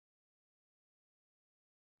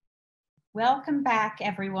Welcome back,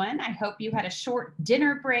 everyone. I hope you had a short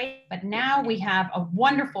dinner break, but now we have a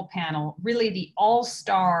wonderful panel, really the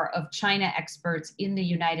all-star of China experts in the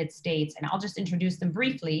United States. And I'll just introduce them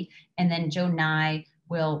briefly, and then Joe Nye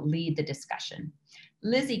will lead the discussion.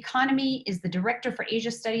 Liz Economy is the Director for Asia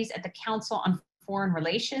Studies at the Council on Foreign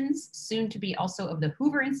Relations, soon to be also of the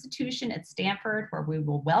Hoover Institution at Stanford, where we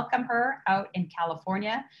will welcome her out in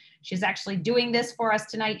California. She's actually doing this for us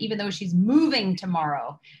tonight, even though she's moving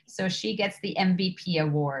tomorrow. So she gets the MVP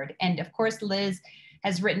award. And of course, Liz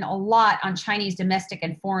has written a lot on Chinese domestic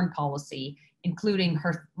and foreign policy, including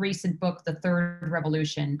her recent book, The Third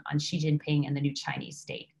Revolution, on Xi Jinping and the New Chinese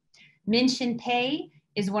State. Minxin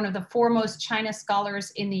is one of the foremost China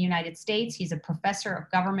scholars in the United States. He's a professor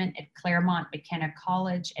of government at Claremont McKenna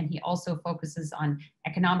College, and he also focuses on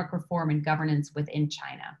economic reform and governance within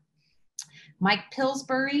China. Mike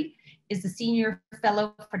Pillsbury is the Senior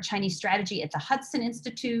Fellow for Chinese Strategy at the Hudson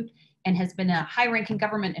Institute and has been a high-ranking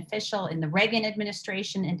government official in the Reagan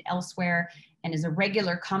administration and elsewhere, and is a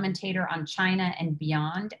regular commentator on China and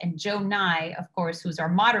beyond. And Joe Nye, of course, who's our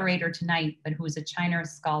moderator tonight, but who is a China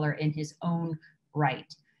scholar in his own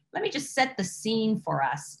right. Let me just set the scene for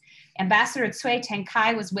us. Ambassador Cui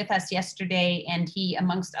Tengkai was with us yesterday, and he,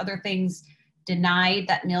 amongst other things, denied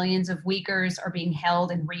that millions of Uyghurs are being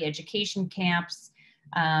held in re-education camps.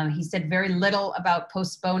 He said very little about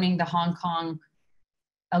postponing the Hong Kong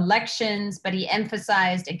elections, but he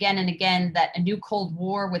emphasized again and again that a new Cold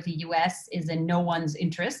War with the US is in no one's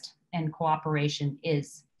interest, and cooperation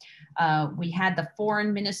is. We had the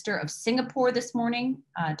foreign minister of Singapore this morning,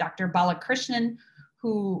 Dr. Balakrishnan,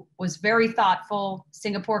 who was very thoughtful.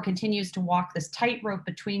 Singapore continues to walk this tightrope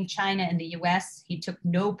between China and the US. He took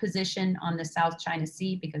no position on the South China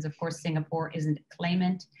Sea because, of course, Singapore isn't a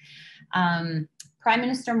claimant. Prime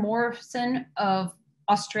Minister Morrison of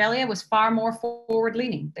Australia was far more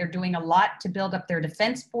forward-leaning. They're doing a lot to build up their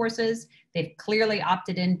defense forces. They've clearly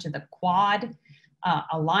opted into the Quad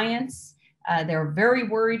alliance. They're very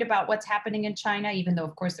worried about what's happening in China, even though,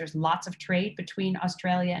 of course, there's lots of trade between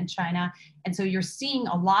Australia and China. And so you're seeing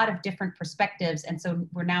a lot of different perspectives. And so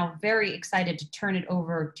we're now very excited to turn it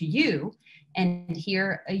over to you and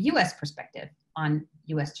hear a US perspective on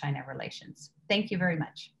US-China relations. Thank you very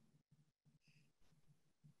much.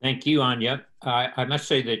 Thank you, Anya. I must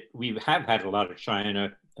say that we have had a lot of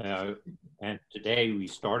China, and today we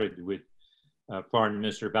started with Foreign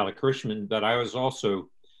Minister Balakrishnan, but I was also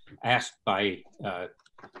asked by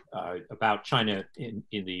about China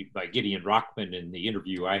by Gideon Rockman in the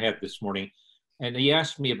interview I had this morning, and he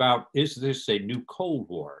asked me about, is this a new Cold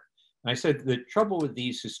War? And I said the trouble with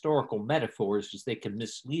these historical metaphors is they can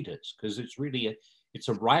mislead us, because it's really it's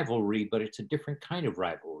a rivalry, but it's a different kind of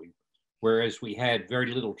rivalry. Whereas we had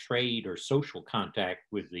very little trade or social contact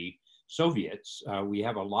with the Soviets, we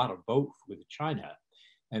have a lot of both with China,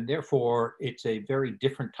 and therefore it's a very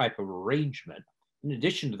different type of arrangement. In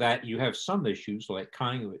addition to that, you have some issues like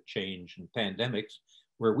climate change and pandemics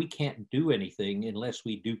where we can't do anything unless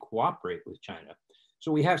we do cooperate with China.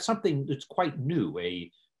 So we have something that's quite new,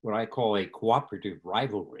 what I call a cooperative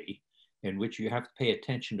rivalry, in which you have to pay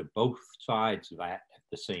attention to both sides of that at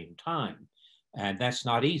the same time. And that's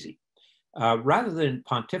not easy. Rather than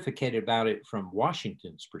pontificate about it from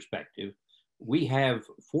Washington's perspective, we have,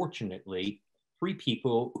 fortunately, 3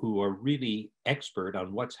 people who are really expert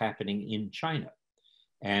on what's happening in China.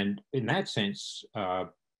 And in that sense,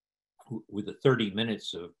 with the 30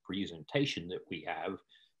 minutes of presentation that we have,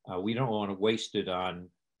 we don't want to waste it on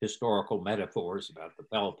historical metaphors about the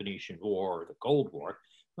Peloponnesian War or the Cold War.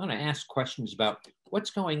 I want to ask questions about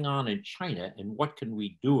what's going on in China and what can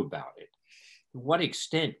we do about it? To what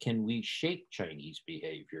extent can we shape Chinese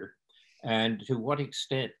behavior? And to what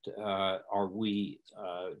extent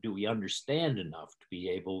do we understand enough to be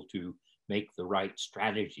able to make the right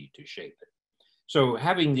strategy to shape it? So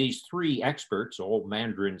having these 3 experts, all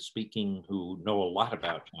Mandarin speaking, who know a lot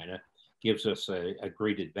about China, gives us a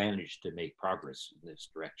great advantage to make progress in this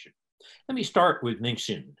direction. Let me start with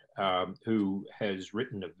Minxin, who has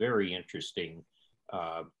written a very interesting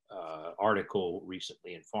article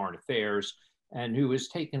recently in Foreign Affairs, and who has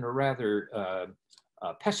taken a rather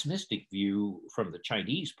pessimistic view from the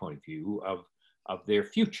Chinese point of view of their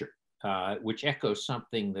future, which echoes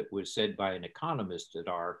something that was said by an economist at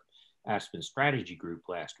our Aspen Strategy Group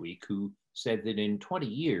last week, who said that in 20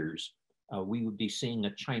 years, we would be seeing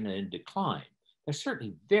a China in decline. That's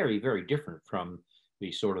certainly very, very different from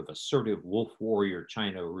the sort of assertive wolf warrior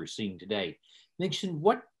China we're seeing today. Minxin,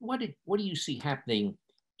 what do you see happening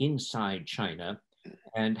inside China,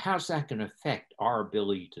 and how's that going to affect our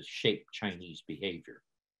ability to shape Chinese behavior?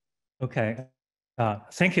 Okay,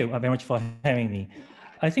 thank you very much for having me.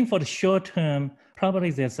 I think for the short term,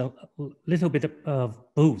 probably there's a little bit of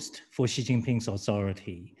boost for Xi Jinping's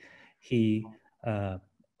authority. He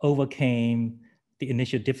overcame the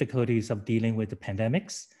initial difficulties of dealing with the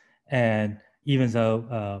pandemics. And even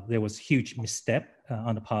though there was huge misstep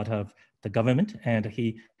on the part of the government, and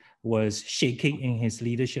he was shaky in his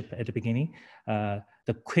leadership at the beginning,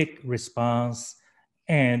 the quick response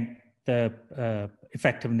and the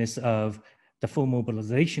effectiveness of the full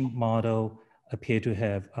mobilization model appear to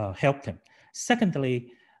have helped him.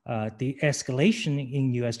 Secondly, the escalation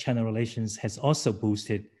in US-China relations has also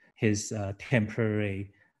boosted his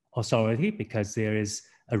temporary authority because there is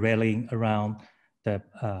a rallying around the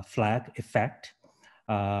flag effect.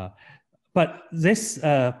 But this,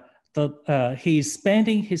 he's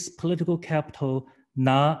spending his political capital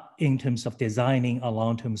not in terms of designing a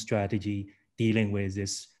long-term strategy dealing with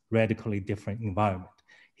this radically different environment.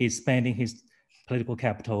 He's spending his political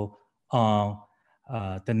capital on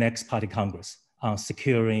the next party Congress, on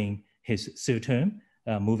securing his third term,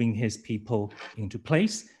 moving his people into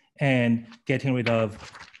place, and getting rid of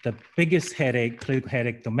the biggest headache, political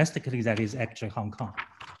headache domestically, that is actually Hong Kong.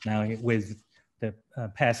 Now, with the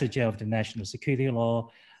passage of the national security law,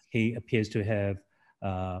 he appears to have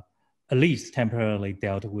at least temporarily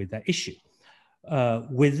dealt with that issue.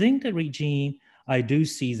 Within the regime, I do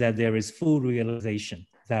see that there is full realization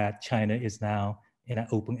that China is now in an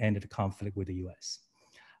open-ended conflict with the US.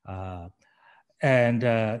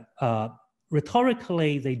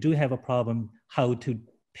 Rhetorically, they do have a problem how to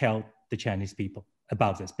tell the Chinese people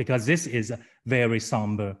about this, because this is a very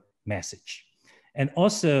somber message. And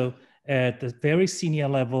also at the very senior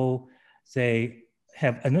level, they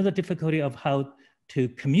have another difficulty of how to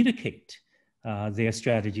communicate their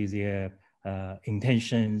strategy, their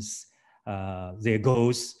intentions, their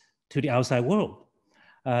goals to the outside world.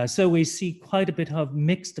 So we see quite a bit of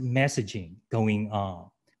mixed messaging going on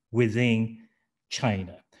within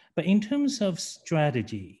China. But in terms of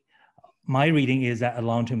strategy, my reading is that a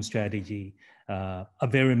long-term strategy, a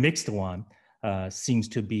very mixed one, seems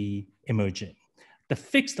to be emerging. The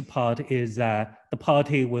fixed part is that the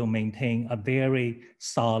party will maintain a very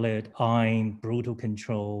solid iron, brutal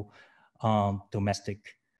control on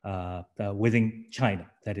domestic within China.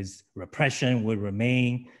 That is, repression will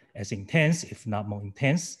remain as intense, if not more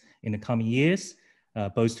intense, in the coming years,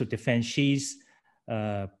 both to defend Xi's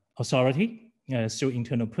authority through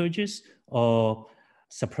internal purges or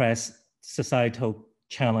suppress societal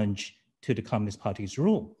challenge to the Communist Party's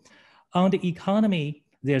rule. On the economy,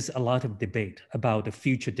 there's a lot of debate about the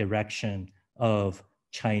future direction of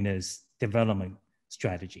China's development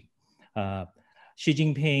strategy. Xi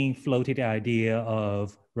Jinping floated the idea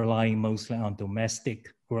of relying mostly on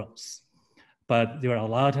domestic growth, but there are a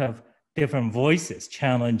lot of different voices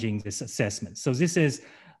challenging this assessment. So this is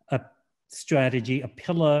a strategy, a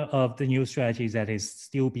pillar of the new strategy that is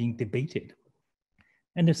still being debated.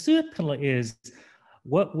 And the third pillar is,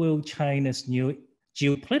 what will China's new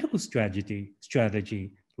geopolitical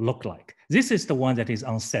strategy look like? This is the one that is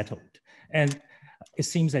unsettled. And it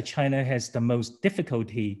seems that China has the most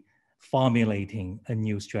difficulty formulating a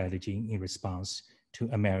new strategy in response to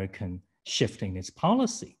American shifting its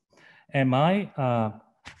policy. And my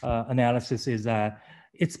analysis is that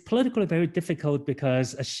it's politically very difficult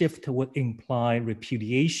because a shift would imply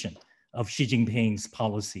repudiation of Xi Jinping's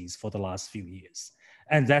policies for the last few years.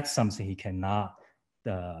 And that's something he cannot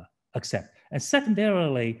accept. And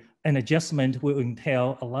secondarily, an adjustment will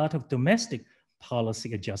entail a lot of domestic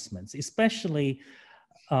policy adjustments, especially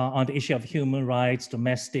on the issue of human rights,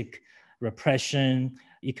 domestic repression,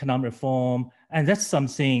 economic reform. And that's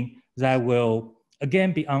something that will,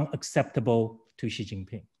 again, be unacceptable to Xi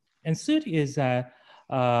Jinping. And third is that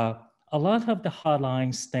a lot of the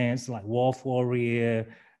hardline stance, like wolf warrior,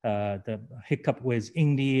 the hiccup with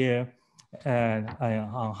India, and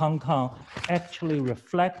on Hong Kong, actually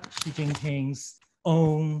reflect Xi Jinping's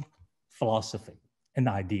own philosophy and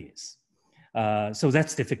ideas. So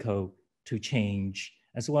that's difficult to change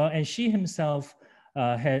as well. And Xi himself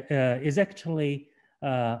is actually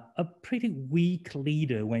a pretty weak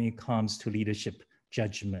leader when it comes to leadership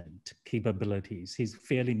judgment capabilities. He's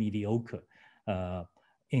fairly mediocre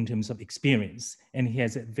in terms of experience. And he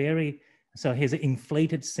has he has an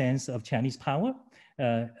inflated sense of Chinese power.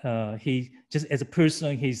 He just as a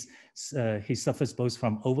person, he suffers both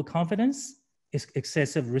from overconfidence,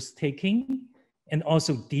 excessive risk-taking, and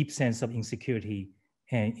also deep sense of insecurity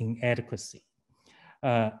and inadequacy.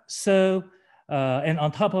 And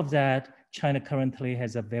on top of that, China currently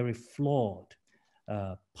has a very flawed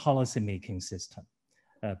policymaking system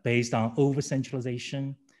based on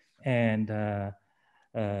over-centralization and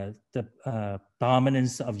the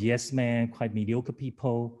dominance of yes men, quite mediocre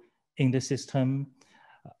people in the system.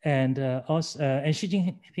 And and Xi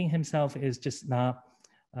Jinping himself is just not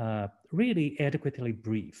really adequately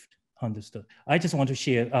briefed, understood. I just want to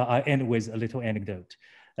share, I end with a little anecdote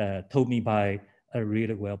told me by a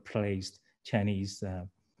really well-placed Chinese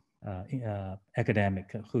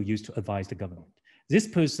academic who used to advise the government. This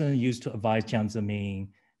person used to advise Jiang Zemin,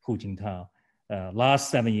 Hu Jintao. Last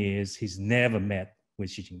 7 years, he's never met with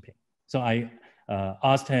Xi Jinping. So I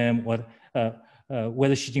asked him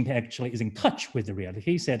whether Xi Jinping actually is in touch with the reality.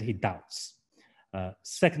 He said he doubts.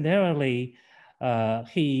 Secondarily,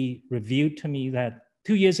 he revealed to me that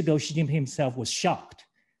 2 years ago, Xi Jinping himself was shocked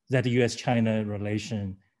that the US-China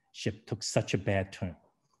relationship took such a bad turn.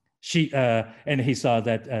 And he saw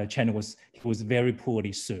that China was very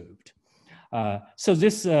poorly served. So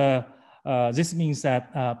this means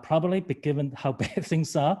that probably, given how bad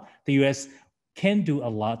things are, the US can do a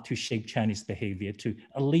lot to shape Chinese behavior, to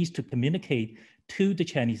at least to communicate to the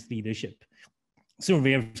Chinese leadership through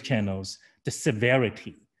various channels the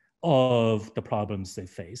severity of the problems they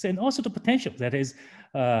face, and also the potential. That is,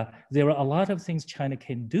 there are a lot of things China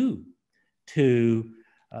can do to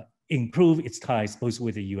improve its ties both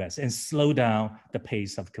with the US and slow down the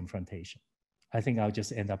pace of confrontation. I think I'll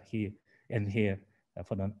just end up here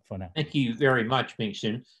for now. Thank you very much,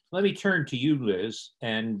 Minxin. Let me turn to you, Liz.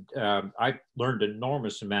 And I've learned an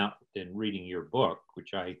enormous amount in reading your book,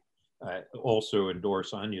 which I also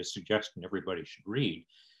endorse Anya's suggestion everybody should read.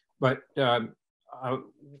 But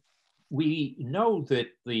we know that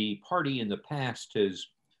the party in the past has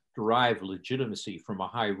derived legitimacy from a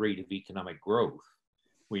high rate of economic growth.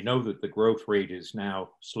 We know that the growth rate is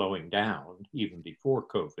now slowing down, even before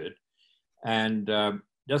COVID. And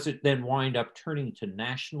does it then wind up turning to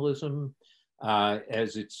nationalism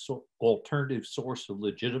as its alternative source of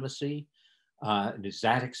legitimacy? Does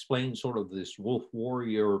that explain sort of this wolf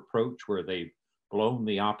warrior approach where they've blown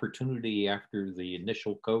the opportunity after the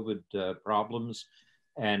initial COVID problems?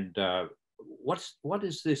 And what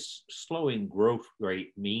does this slowing growth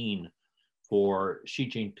rate mean for Xi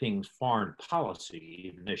Jinping's foreign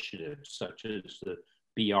policy initiatives, such as the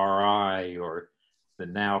BRI or the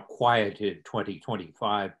now quieted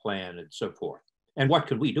 2025 plan and so forth? And what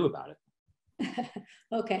could we do about it?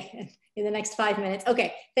 Okay, in the next 5 minutes.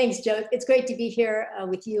 Okay, thanks, Joe. It's great to be here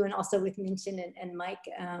with you and also with Minxin and Mike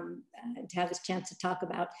to have this chance to talk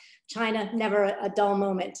about China. Never a dull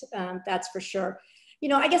moment, that's for sure. You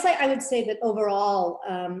know, I guess I would say that overall,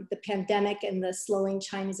 the pandemic and the slowing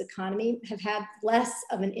Chinese economy have had less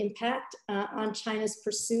of an impact on China's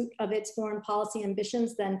pursuit of its foreign policy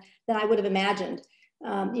ambitions than I would have imagined.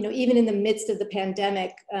 You know, even in the midst of the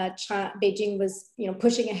pandemic, Beijing was,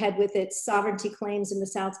 pushing ahead with its sovereignty claims in the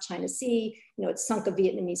South China Sea. You know, it sunk a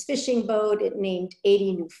Vietnamese fishing boat. It named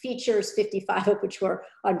 80 new features, 55 of which were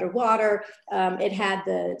underwater. It had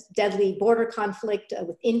the deadly border conflict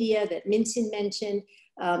with India that Minxin mentioned.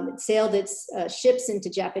 It sailed its ships into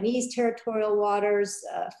Japanese territorial waters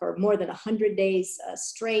for more than 100 days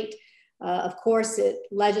straight. Of course, it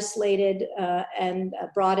legislated and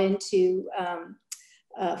brought into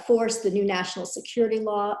force the new national security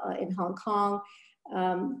law in Hong Kong.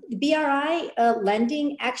 The BRI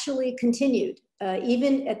lending actually continued.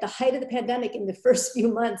 Even at the height of the pandemic in the first few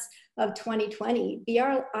months of 2020,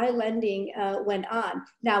 BRI lending went on.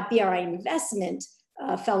 Now, BRI investment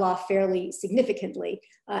fell off fairly significantly.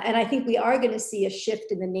 And I think we are going to see a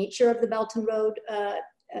shift in the nature of the Belt and Road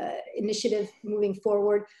initiative moving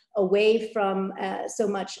forward, away from so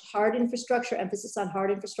much hard infrastructure, emphasis on hard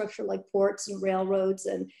infrastructure like ports and railroads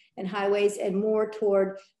and highways, and more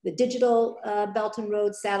toward the digital Belt and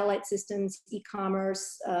Road, satellite systems,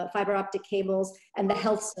 e-commerce, fiber optic cables, and the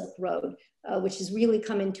health Silk Road, which has really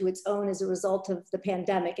come into its own as a result of the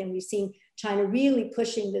pandemic. And we've seen China really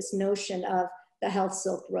pushing this notion of the health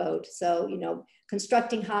Silk Road. So,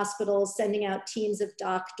 constructing hospitals, sending out teams of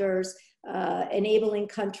doctors, enabling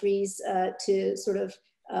countries to sort of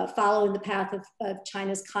follow in the path of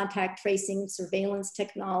China's contact tracing, surveillance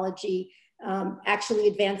technology, actually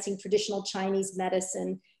advancing traditional Chinese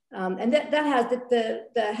medicine. And that has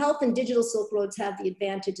the health and digital Silk Roads have the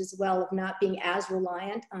advantage as well of not being as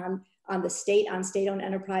reliant on the state, on state-owned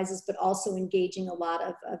enterprises, but also engaging a lot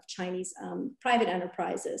of Chinese private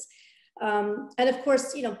enterprises. And of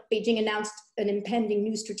course, Beijing announced an impending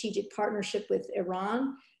new strategic partnership with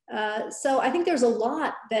Iran. So I think there's a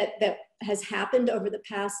lot that has happened over the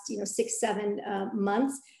past 6-7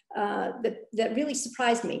 months that really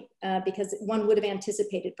surprised me because one would have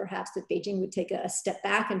anticipated perhaps that Beijing would take a step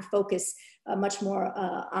back and focus much more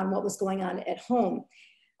on what was going on at home.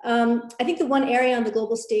 I think the one area on the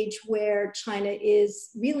global stage where China is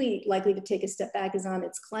really likely to take a step back is on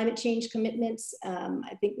its climate change commitments.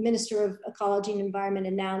 I think the Minister of Ecology and Environment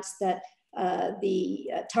announced that the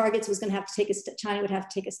targets was going to have to take China would have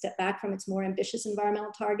to take a step back from its more ambitious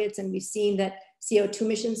environmental targets. And we've seen that CO2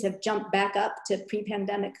 emissions have jumped back up to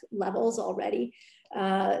pre-pandemic levels already.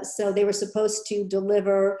 So they were supposed to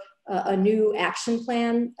deliver a new action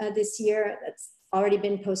plan this year. That's already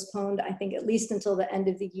been postponed, I think, at least until the end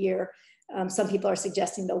of the year. Some people are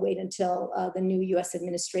suggesting they'll wait until the new U.S.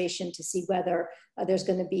 administration to see whether there's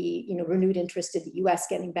going to be, renewed interest in the U.S.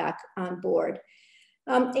 getting back on board.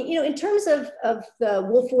 In terms of the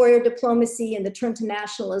wolf warrior diplomacy and the turn to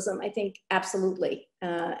nationalism, I think absolutely.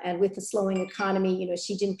 And with the slowing economy,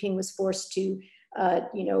 Xi Jinping was forced to,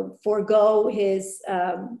 forego his,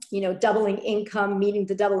 doubling income, meeting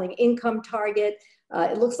the doubling income target.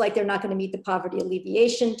 It looks like they're not going to meet the poverty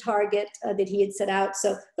alleviation target that he had set out.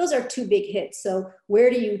 So those are two big hits. So where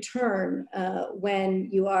do you turn when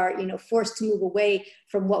you are, forced to move away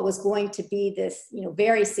from what was going to be this,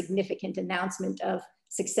 very significant announcement of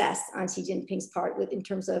success on Xi Jinping's part in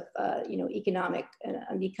terms of, economic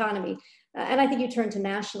and the economy. And I think you turn to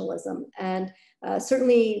nationalism. And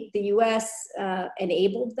certainly the US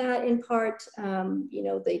enabled that in part.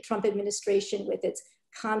 The Trump administration with its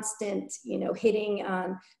constant, hitting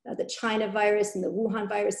on the China virus and the Wuhan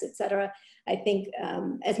virus, et cetera, I think,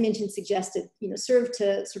 as Minxin suggested, served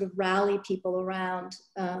to sort of rally people around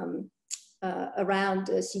Xi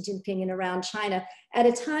Jinping and around China at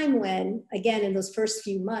a time when, again, in those first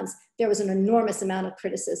few months, there was an enormous amount of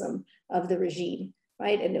criticism of the regime,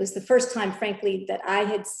 right? And it was the first time, frankly, that I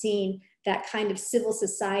had seen that kind of civil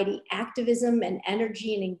society activism and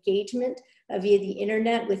energy and engagement via the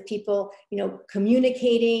internet with people,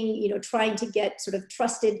 communicating, trying to get sort of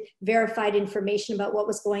trusted, verified information about what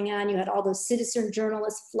was going on. You had all those citizen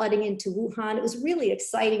journalists flooding into Wuhan. It was really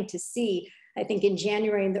exciting to see, I think, in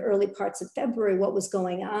January and the early parts of February, what was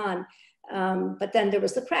going on. But then there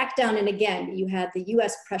was the crackdown. And again, you had the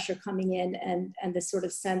US pressure coming in and this sort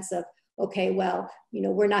of sense of, okay, well,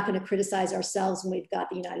 we're not going to criticize ourselves when we've got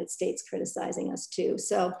the United States criticizing us too.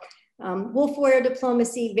 So wolf warrior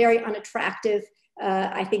diplomacy, very unattractive.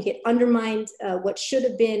 I think it undermined what should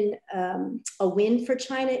have been a win for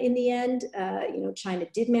China in the end. China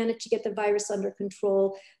did manage to get the virus under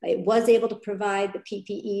control. It was able to provide the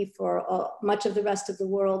PPE for much of the rest of the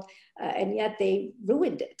world, and yet they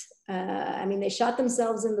ruined it. They shot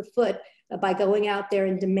themselves in the foot by going out there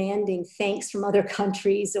and demanding thanks from other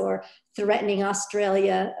countries or threatening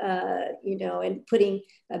Australia,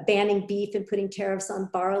 and banning beef and putting tariffs on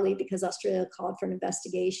barley because Australia called for an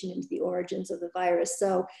investigation into the origins of the virus.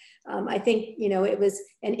 So I think, it was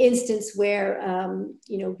an instance where,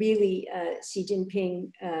 really Xi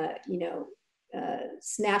Jinping,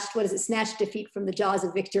 snatched defeat from the jaws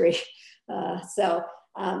of victory.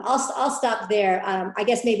 I'll stop there. I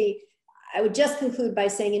guess maybe I would just conclude by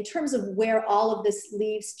saying, in terms of where all of this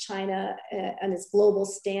leaves China and its global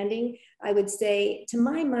standing, I would say, to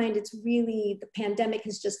my mind, it's really, the pandemic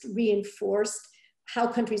has just reinforced how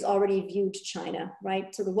countries already viewed China,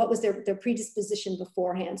 right? So what was their predisposition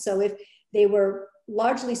beforehand? So if they were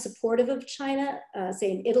largely supportive of China,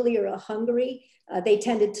 say in Italy or Hungary, they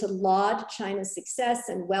tended to laud China's success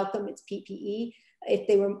and welcome its PPE. If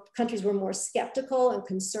countries were more skeptical and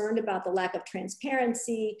concerned about the lack of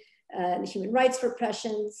transparency, and human rights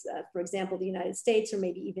repressions, for example, the United States or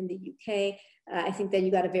maybe even the UK, I think then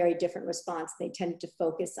you got a very different response. They tended to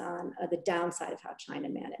focus on the downside of how China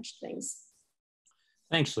managed things.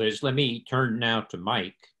 Thanks, Liz. Let me turn now to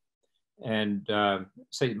Mike and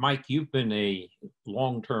say, Mike, you've been a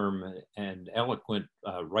long-term and eloquent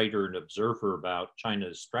writer and observer about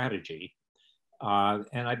China's strategy.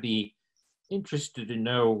 And I'd be interested to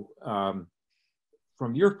know,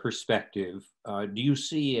 from your perspective, do you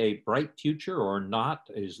see a bright future or not?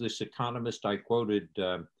 Is this economist I quoted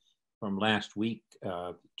from last week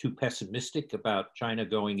too pessimistic about China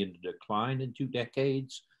going into decline in 2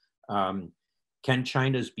 decades? Can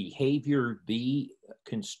China's behavior be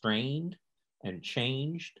constrained and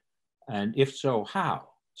changed? And if so, how?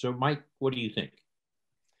 So Mike, what do you think?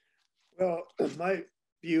 Well, my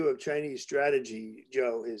view of Chinese strategy,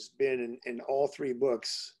 Joe, has been in all 3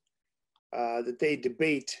 books that they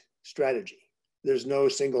debate strategy. There's no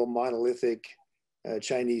single monolithic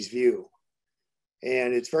Chinese view.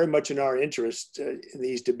 And it's very much in our interest in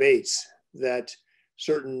these debates that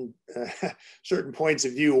certain points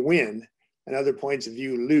of view win and other points of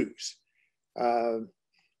view lose.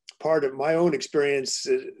 Part of my own experience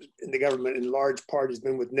in the government in large part has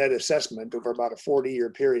been with net assessment over about a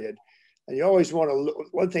 40-year period. And you always want to look,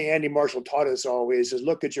 one thing Andy Marshall taught us always is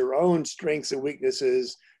look at your own strengths and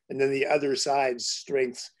weaknesses, and then the other side's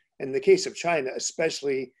strengths. In the case of China,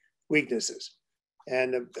 especially weaknesses.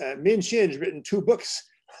 And Minxin's written 2 books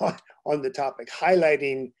on the topic,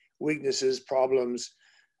 highlighting weaknesses, problems.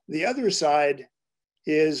 The other side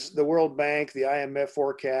is the World Bank, the IMF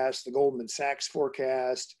forecast, the Goldman Sachs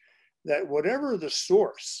forecast, that whatever the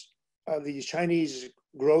source of these Chinese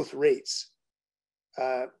growth rates,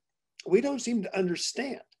 we don't seem to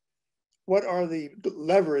understand what are the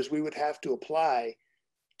levers we would have to apply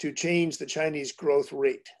to change the Chinese growth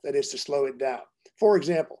rate, that is to slow it down. For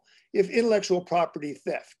example, if intellectual property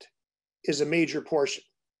theft is a major portion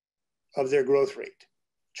of their growth rate,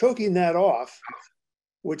 choking that off,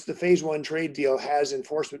 which the phase 1 trade deal has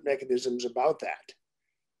enforcement mechanisms about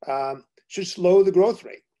that, should slow the growth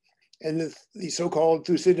rate. And the so-called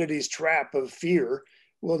Thucydides trap of fear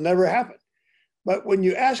will never happen. But when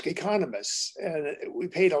you ask economists, and we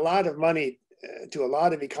paid a lot of money to a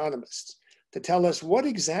lot of economists to tell us what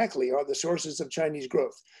exactly are the sources of Chinese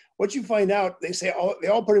growth, what you find out, they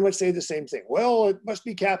all pretty much say the same thing. Well, it must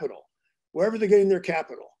be capital, wherever they're getting their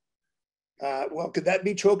capital. Well, could that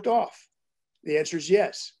be choked off? The answer is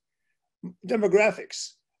yes.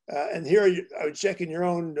 Demographics. And here, I was checking your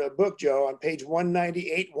own book, Joe, on page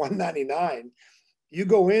 198, 199. You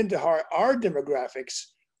go into how our demographics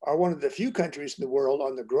are one of the few countries in the world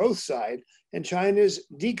on the growth side, and China's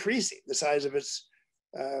decreasing the size of its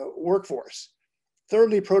workforce.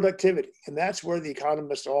 Thirdly, productivity. And that's where the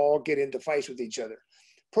economists all get into fights with each other.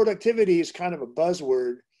 Productivity is kind of a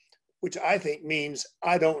buzzword, which I think means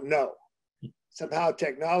I don't know. Somehow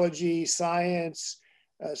technology, science,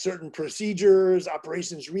 certain procedures,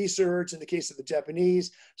 operations research, in the case of the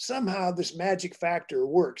Japanese, somehow this magic factor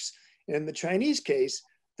works. And in the Chinese case,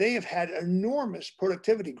 they have had enormous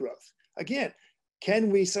productivity growth. Again, can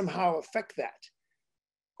we somehow affect that?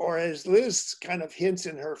 Or as Liz kind of hints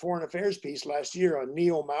in her foreign affairs piece last year on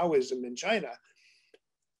neo-Maoism in China,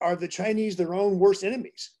 are the Chinese their own worst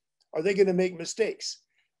enemies? Are they going to make mistakes?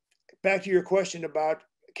 Back to your question about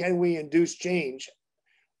can we induce change?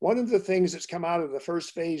 One of the things that's come out of the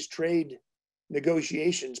first phase trade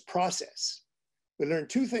negotiations process, we learned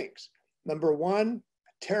 2 things. Number 1,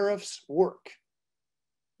 tariffs work.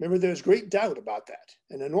 Remember, there's great doubt about that,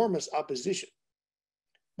 an enormous opposition.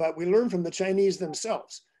 But we learned from the Chinese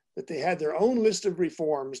themselves that they had their own list of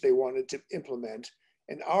reforms they wanted to implement,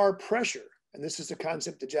 and our pressure, and this is a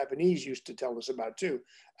concept the Japanese used to tell us about too,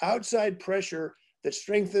 outside pressure that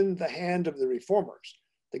strengthened the hand of the reformers.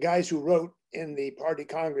 The guys who wrote in the Party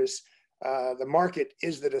Congress, the market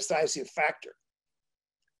is the decisive factor,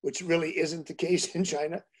 which really isn't the case in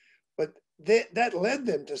China. But that led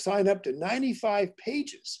them to sign up to 95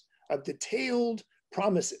 pages of detailed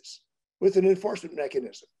promises with an enforcement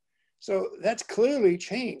mechanism. So that's clearly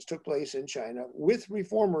change took place in China with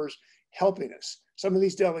reformers helping us. Some of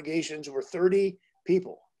these delegations were 30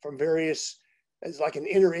 people from various, it's like an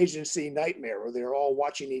interagency nightmare where they're all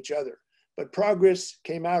watching each other. But progress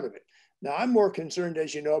came out of it. Now, I'm more concerned,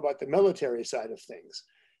 as you know, about the military side of things.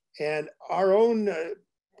 And our own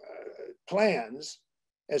plans,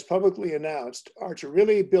 as publicly announced, are to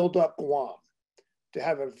really build up Guam, to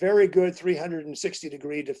have a very good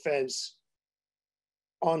 360-degree defense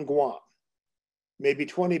on Guam, maybe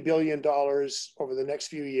 $20 billion over the next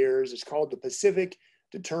few years. It's called the Pacific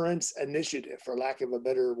Deterrence Initiative, for lack of a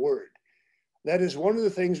better word. That is one of the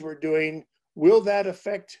things we're doing. Will that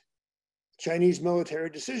affect Chinese military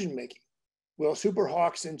decision-making? Will super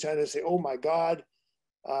hawks in China say, oh my God,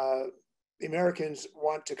 the Americans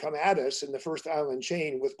want to come at us in the first island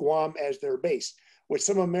chain with Guam as their base, which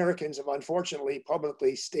some Americans have unfortunately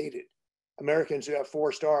publicly stated. Americans who have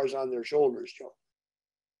 4 stars on their shoulders, Joe.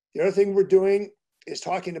 The other thing we're doing is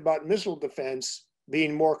talking about missile defense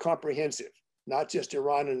being more comprehensive, not just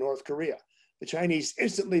Iran and North Korea. The Chinese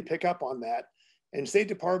instantly pick up on that, and State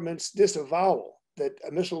Department's disavowal that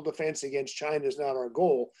a missile defense against China is not our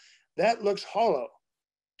goal, that looks hollow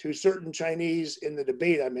to certain Chinese in the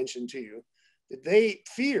debate I mentioned to you, that they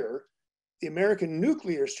fear the American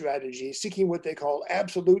nuclear strategy seeking what they call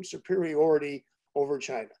absolute superiority over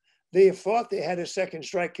China. They have thought they had a second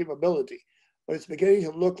strike capability, but it's beginning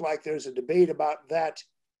to look like there's a debate about that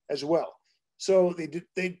as well. So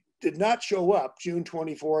they did not show up June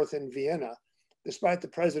 24th in Vienna, despite the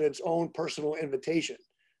president's own personal invitation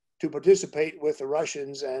to participate with the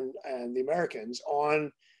Russians and the Americans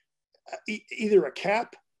on either a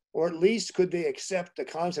cap, or at least could they accept the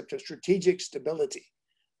concept of strategic stability,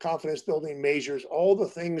 confidence building measures, all the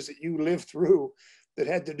things that you lived through that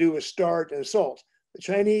had to do with START and SALT. The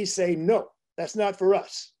Chinese say, no, that's not for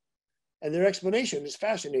us. And their explanation is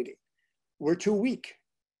fascinating. we're too weak.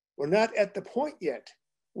 We're not at the point yet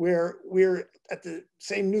where we're at the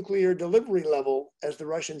same nuclear delivery level as the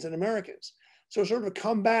Russians and Americans. So sort of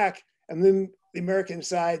come back, and then the American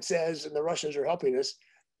side says, and the Russians are helping us,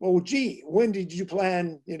 well, gee, when did you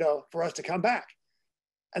plan, for us to come back?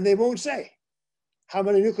 And they won't say. How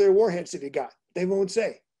many nuclear warheads have you got? They won't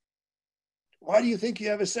say. Why do you think you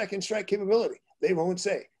have a second strike capability? They won't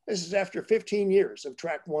say. This is after 15 years of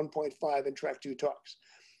track 1.5 and track 2 talks.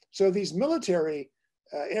 So these military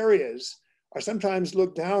areas are sometimes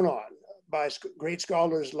looked down on by great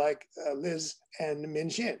scholars like Liz and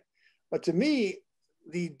Minxin. But to me,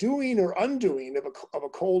 the doing or undoing of a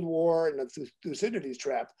Cold War and a Thucydides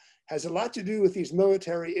trap has a lot to do with these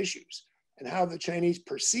military issues and how the Chinese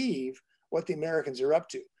perceive what the Americans are up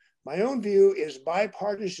to. My own view is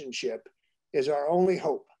bipartisanship is our only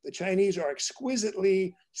hope. The Chinese are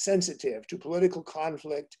exquisitely sensitive to political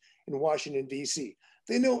conflict in Washington, D.C.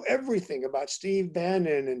 They know everything about Steve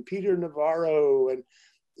Bannon and Peter Navarro and,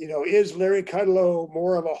 is Larry Kudlow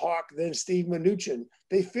more of a hawk than Steve Mnuchin?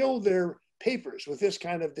 They fill their papers with this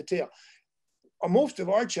kind of detail. Most of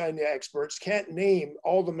our China experts can't name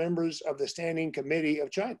all the members of the Standing Committee of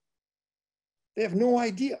China. They have no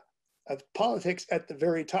idea of politics at the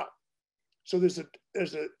very top. So there's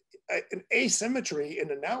an asymmetry in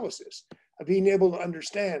analysis of being able to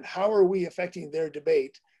understand how are we affecting their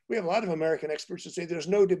debate. We have a lot of American experts who say there's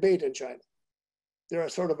no debate in China. They're a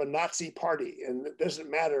sort of a Nazi party, and it doesn't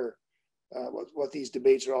matter what these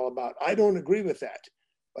debates are all about. I don't agree with that,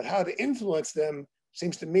 but how to influence them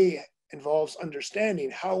seems to me involves understanding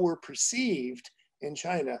how we're perceived in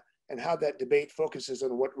China and how that debate focuses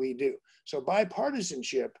on what we do. So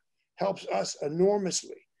bipartisanship helps us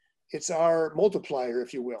enormously. It's our multiplier,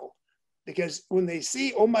 if you will, because when they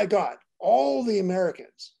see, oh my God, all the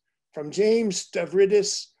Americans, from James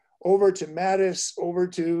Stavridis over to Mattis, over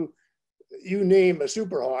to you name a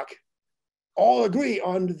superhawk, all agree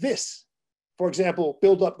on this. For example,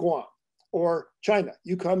 build up Guam, or China,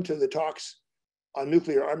 you come to the talks on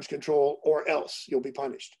nuclear arms control or else you'll be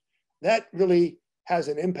punished. That really has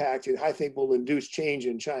an impact and I think will induce change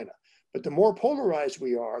in China. But the more polarized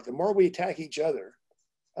we are, the more we attack each other,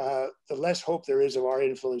 the less hope there is of our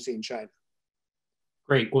influencing China.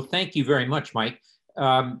 Great. Well, thank you very much, Mike.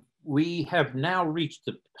 We have now reached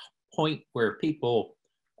the point where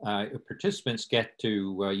participants get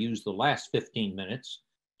to use the last 15 minutes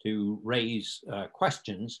to raise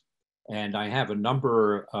questions. And I have a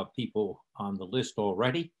number of people on the list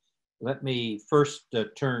already. Let me first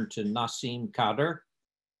turn to Nassim Kader.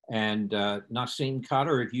 And Nassim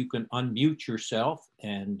Kader, if you can unmute yourself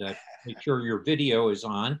and make sure your video is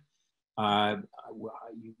on,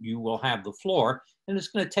 you will have the floor. And it's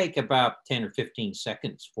going to take about 10 or 15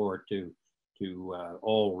 seconds for it to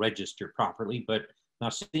all register properly. But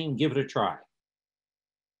Nassim, give it a try.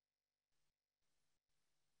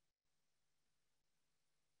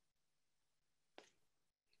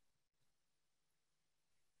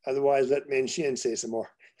 Otherwise, let Minxin say some more.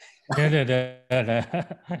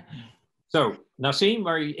 So, Nassim,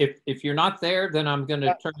 if you're not there, then I'm going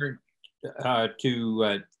to turn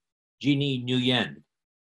to Jeannie Nguyen.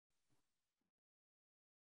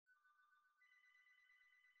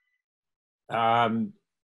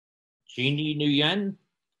 Jeannie Nguyen,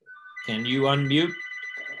 can you unmute?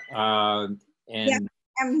 Yeah,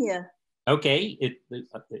 I'm here. Okay,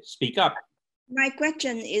 speak up. My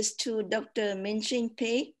question is to Dr. Minxin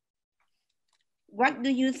Pei. What do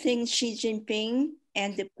you think Xi Jinping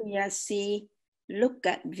and the PRC look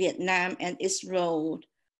at Vietnam and its role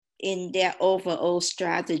in their overall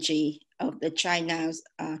strategy of the China's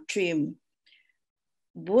trim?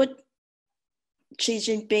 Would Xi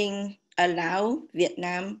Jinping allow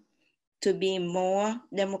Vietnam to be more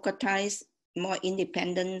democratized, more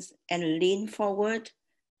independent, and lean forward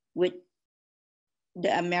with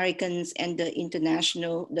the Americans and the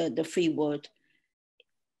international, the free world?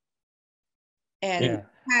 And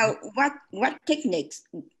what techniques,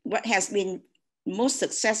 what has been most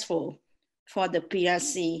successful for the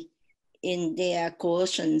PRC in their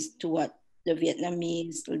coalitions toward the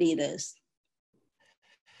Vietnamese leaders?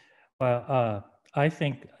 Well, I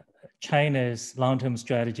think China's long-term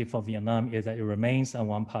strategy for Vietnam is that it remains a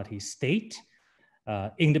one-party state,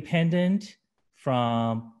 independent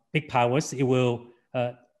from big powers. It will,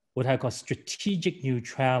 what I call strategic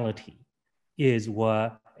neutrality is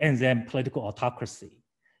what, and then political autocracy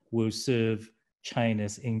will serve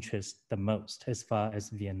China's interest the most as far as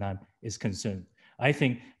Vietnam is concerned. I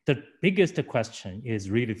think the biggest question is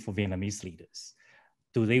really for Vietnamese leaders.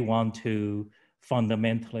 Do they want to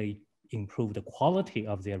fundamentally improve the quality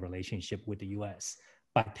of their relationship with the US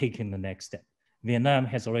by taking the next step? Vietnam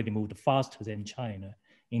has already moved faster than China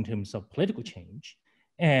in terms of political change,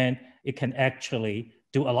 and it can actually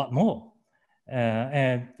do a lot more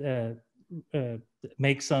and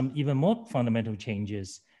make some even more fundamental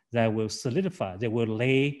changes that will solidify, that will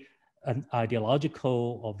lay an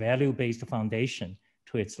ideological or value-based foundation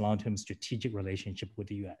to its long-term strategic relationship with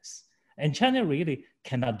the US. And China really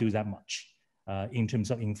cannot do that much in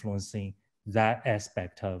terms of influencing that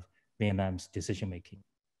aspect of Vietnam's decision-making.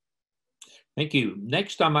 Thank you.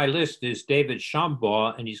 Next on my list is David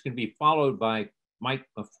Shambaugh, and he's going to be followed by Mike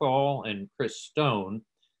McFall and Chris Stone.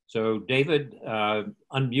 So David,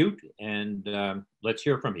 unmute and let's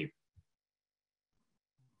hear from you.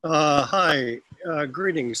 Hi,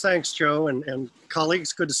 greetings. Thanks, Joe and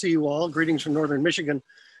colleagues. Good to see you all. Greetings from Northern Michigan.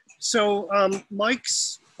 So Mike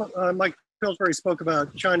Pillsbury spoke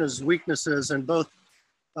about China's weaknesses, and both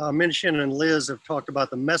Minxin and Liz have talked about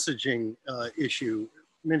the messaging issue.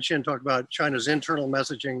 Minxin talked about China's internal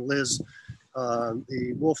messaging, Liz,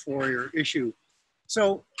 the wolf warrior issue.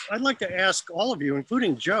 So I'd like to ask all of you,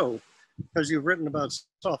 including Joe, because you've written about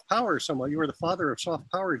soft power somewhat. You were the father of soft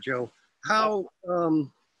power, Joe. How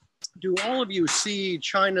do all of you see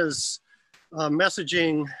China's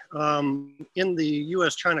messaging in the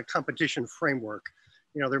US-China competition framework?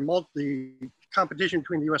 You know, the competition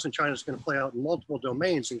between the US and China is going to play out in multiple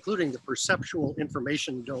domains, including the perceptual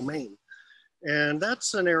information domain. And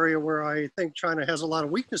that's an area where I think China has a lot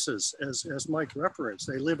of weaknesses, as Mike referenced.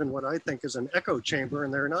 They live in what I think is an echo chamber,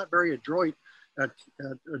 and they're not very adroit at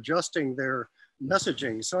adjusting their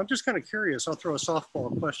messaging. So I'm just kind of curious. I'll throw a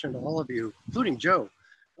softball question to all of you, including Joe.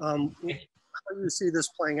 How do you see this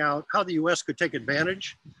playing out? How the US could take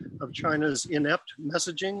advantage of China's inept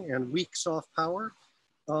messaging and weak soft power,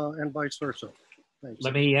 and vice versa? Thanks.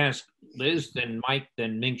 Let me ask Liz, then Mike,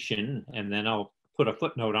 then Minxin, and then I'll put a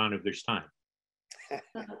footnote on if there's time.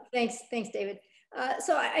 Thanks, David.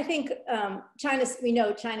 So I think we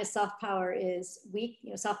know China's soft power is weak.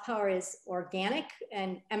 You know, soft power is organic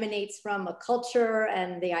and emanates from a culture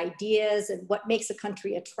and the ideas and what makes a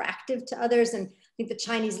country attractive to others. And I think the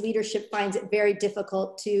Chinese leadership finds it very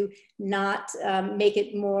difficult to not make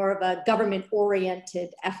it more of a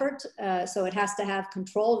government-oriented effort. So it has to have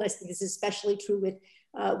control. I think this is especially true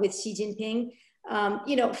with Xi Jinping.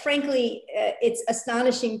 You know, frankly, it's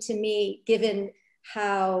astonishing to me, given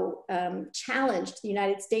how challenged the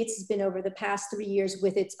United States has been over the past 3 years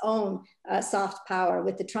with its own soft power,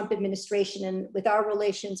 with the Trump administration and with our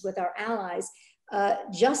relations with our allies,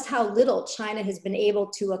 just how little China has been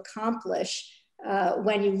able to accomplish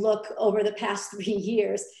when you look over the past 3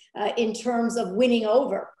 years in terms of winning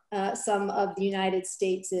over some of the United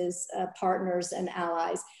States' partners and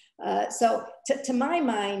allies. So to my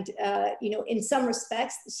mind, you know, in some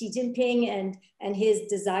respects, Xi Jinping and his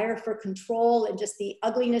desire for control and just the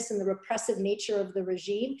ugliness and the repressive nature of the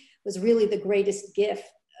regime was really the greatest gift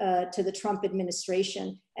to the Trump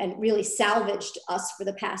administration, and really salvaged us for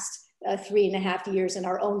the past 3.5 years in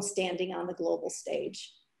our own standing on the global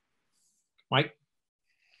stage. Mike?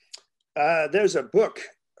 There's a book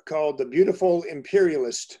called The Beautiful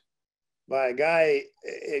Imperialist by a guy.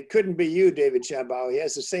 It couldn't be you, David Shambaugh. He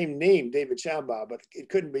has the same name, David Shambaugh, but it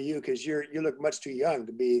couldn't be you because you look much too young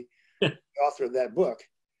to be the author of that book.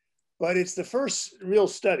 But it's the first real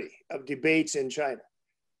study of debates in China.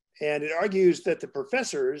 And it argues that the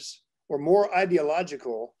professors were more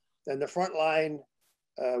ideological than the frontline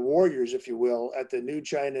warriors, if you will, at the New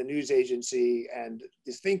China News Agency, and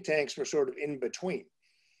the think tanks were sort of in between.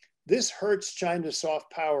 This hurts China's soft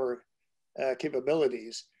power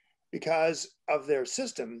capabilities because of their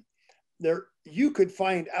system. You could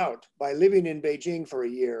find out by living in Beijing for a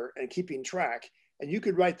year and keeping track, and you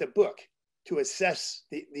could write the book to assess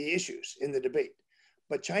the issues in the debate.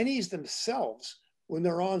 But Chinese themselves, when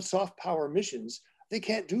they're on soft power missions, they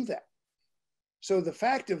can't do that. So the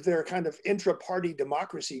fact of their kind of intra-party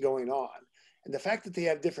democracy going on, and the fact that they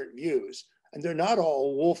have different views, and they're not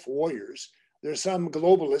all wolf warriors, there's some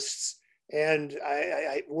globalists, and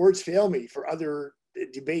words fail me for other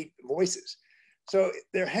debate voices. So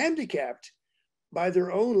they're handicapped by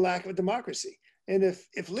their own lack of democracy. And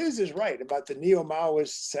if Liz is right about the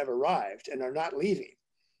neo-Maoists have arrived and are not leaving,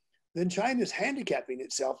 then China's handicapping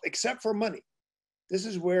itself except for money. This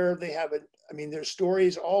is where they have it. I mean, there's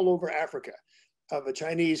stories all over Africa of a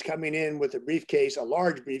Chinese coming in with a briefcase, a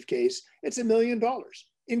large briefcase. It's $1 million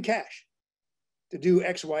in cash to do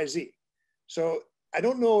X, Y, Z. So I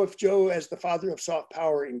don't know if Joe, as the father of soft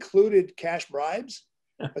power, included cash bribes,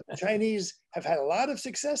 but the Chinese have had a lot of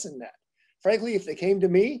success in that. Frankly, if they came to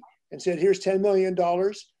me and said, here's $10 million,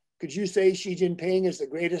 could you say Xi Jinping is the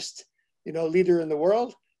greatest, leader in the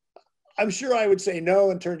world? I'm sure I would say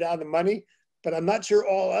no and turn down the money, but I'm not sure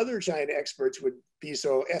all other China experts would be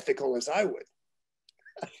so ethical as I would.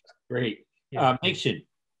 Great. Yeah. Minxin.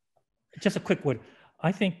 Just a quick word.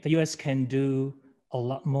 I think the US can do a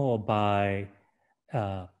lot more by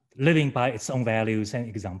living by its own values and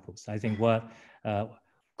examples. I think what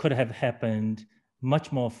could have happened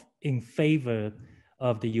much more in favor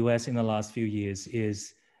of the US in the last few years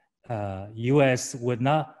is US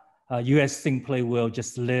simply will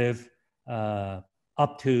just live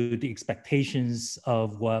up to the expectations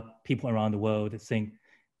of what people around the world think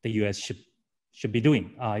the US should be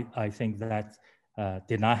doing. I think that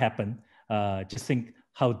did not happen. Just think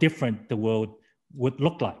how different the world would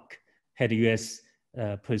look like had the US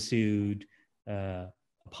pursued a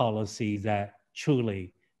policy that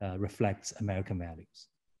truly reflects American values.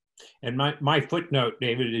 And my footnote,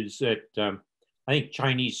 David, is that I think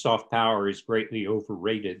Chinese soft power is greatly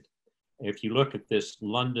overrated. If you look at this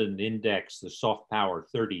London index, the soft power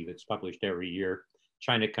 30 that's published every year,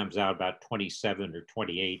 China comes out about 27 or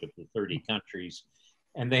 28 of the 30 countries.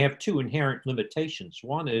 And they have two inherent limitations.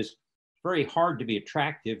 One is very hard to be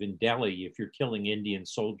attractive in Delhi if you're killing Indian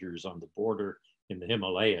soldiers on the border in the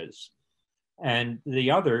Himalayas. And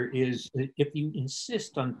the other is that if you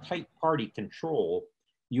insist on tight party control,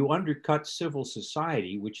 you undercut civil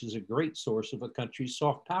society, which is a great source of a country's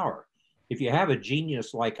soft power. If you have a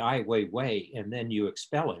genius like Ai Weiwei and then you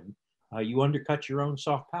expel him, you undercut your own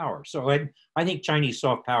soft power. So I think Chinese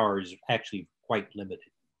soft power is actually quite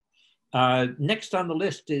limited. Next on the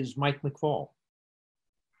list is Mike McFall.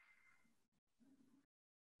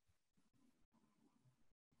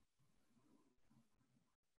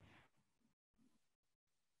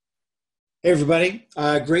 Hey, everybody.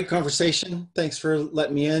 Great conversation. Thanks for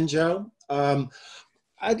letting me in, Joe.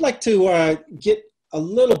 I'd like to get a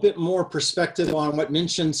little bit more perspective on what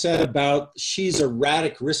Minxin said about Xi's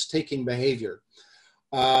erratic risk-taking behavior.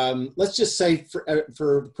 Let's just say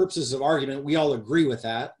for purposes of argument, we all agree with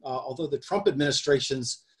that, although the Trump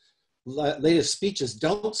administration's latest speeches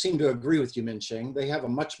don't seem to agree with you, Minxin. They have a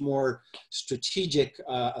much more strategic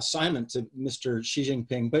assignment to Mr. Xi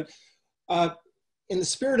Jinping. But in the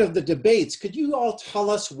spirit of the debates, could you all tell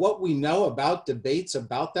us what we know about debates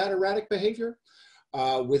about that erratic behavior?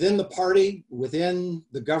 Within the party, within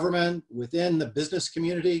the government, within the business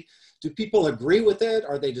community? Do people agree with it?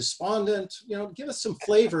 Are they despondent? You know, give us some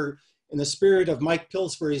flavor in the spirit of Mike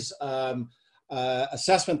Pillsbury's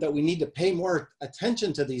assessment that we need to pay more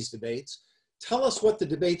attention to these debates. Tell us what the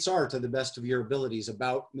debates are to the best of your abilities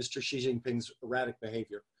about Mr. Xi Jinping's erratic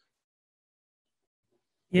behavior.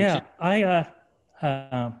 Yeah,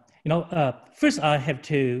 first I have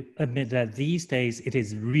to admit that these days it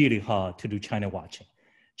is really hard to do China watching.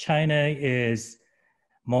 China is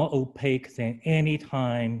more opaque than any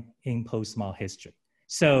time in post-Mao history.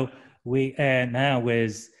 So we now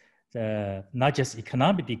with not just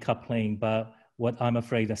economic decoupling, but what I'm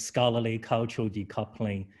afraid the scholarly cultural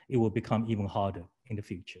decoupling, it will become even harder in the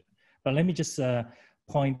future. But let me just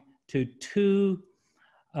point to two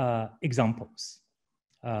examples.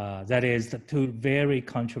 That is the two very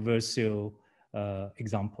controversial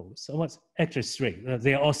examples. So what's actually three?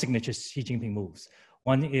 They are all signature Xi Jinping moves.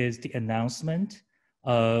 One is the announcement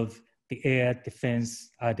of the air defense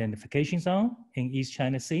identification zone in East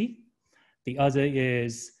China Sea. The other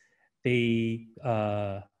is the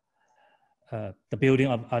building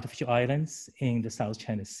of artificial islands in the South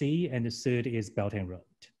China Sea, and the third is Belt and Road.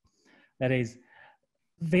 That is,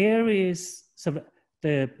 various sort of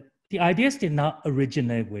the ideas did not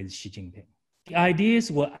originate with Xi Jinping. The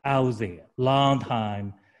ideas were out there long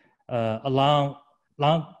time,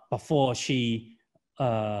 long before Xi,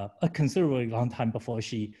 a considerably long time before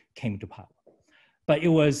Xi came to power. But it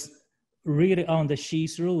was really on the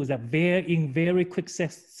Xi's rules that in very quick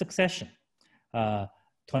succession.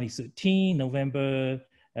 2013, November,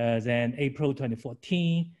 then April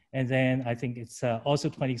 2014, and then I think it's also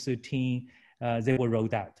 2013, they were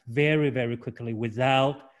rolled out very, very quickly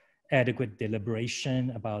without adequate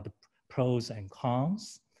deliberation about the pros and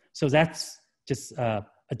cons. So that's just a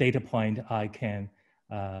data point I can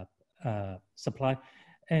supply.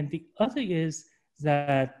 And the other is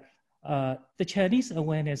that the Chinese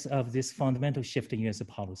awareness of this fundamental shift in US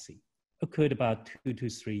policy occurred about 2 to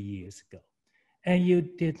 3 years ago. And you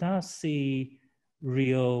did not see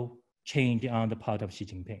real change on the part of Xi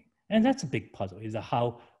Jinping. And that's a big puzzle, is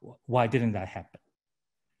why didn't that happen?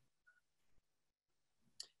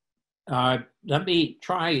 Let me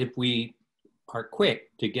try, if we are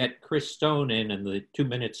quick, to get Chris Stone in the 2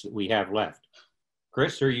 minutes that we have left.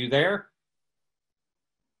 Chris, are you there?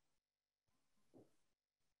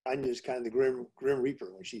 I'm just kind of the grim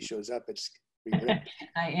Reaper. When she shows up, it's grim.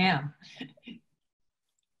 I am.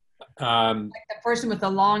 Like the person with the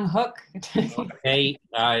long hook. Okay,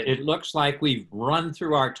 it looks like we've run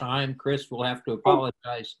through our time. Chris will have to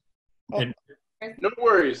apologize. And No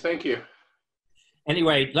worries. Thank you.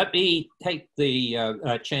 anyway, let me take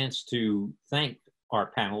the chance to thank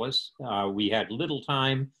our panelists. We had little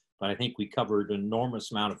time, but I think we covered an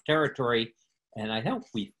enormous amount of territory, and I hope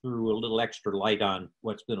we threw a little extra light on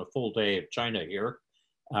what's been a full day of China here.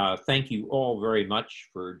 Thank you all very much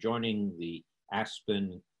for joining the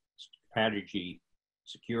Aspen Strategy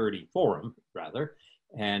Security Forum, rather,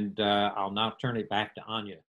 and I'll now turn it back to Anya.